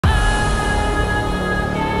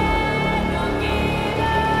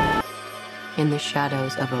In the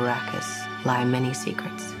shadows of Arrakis lie many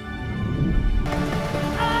secrets.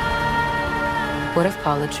 What if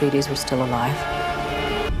Paul Atreides were still alive?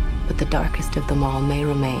 But the darkest of them all may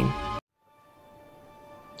remain.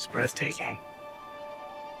 It's breathtaking.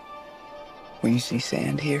 When you see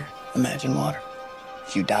sand here, imagine water.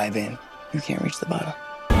 If you dive in, you can't reach the bottom.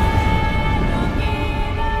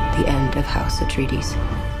 The end of House Atreides.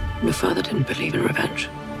 Your father didn't believe in revenge.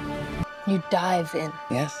 You dive in.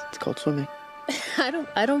 Yes, it's called swimming.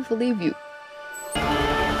 I don't believe you.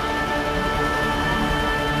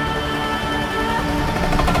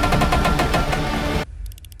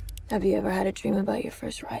 Have you ever had a dream about your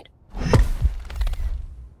first ride?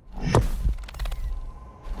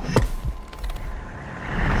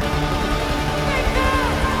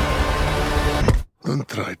 Don't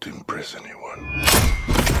try to impress anyone.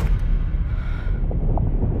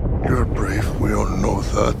 You're brave, we all know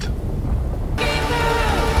that.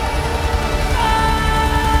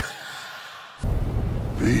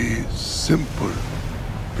 Be simple.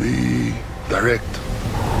 Be direct.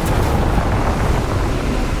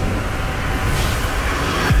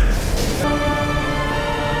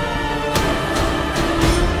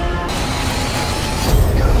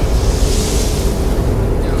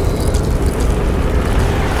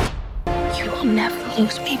 You will never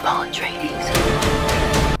lose me, Paul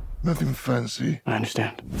Atreides. Nothing fancy. I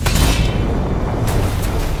understand.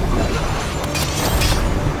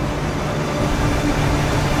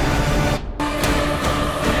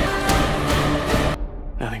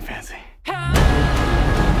 Nothing fancy.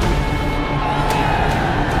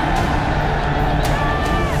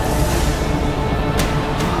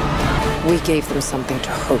 We gave them something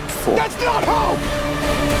to hope for. That's not hope!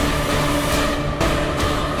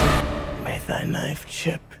 May thy knife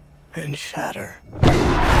chip and shatter.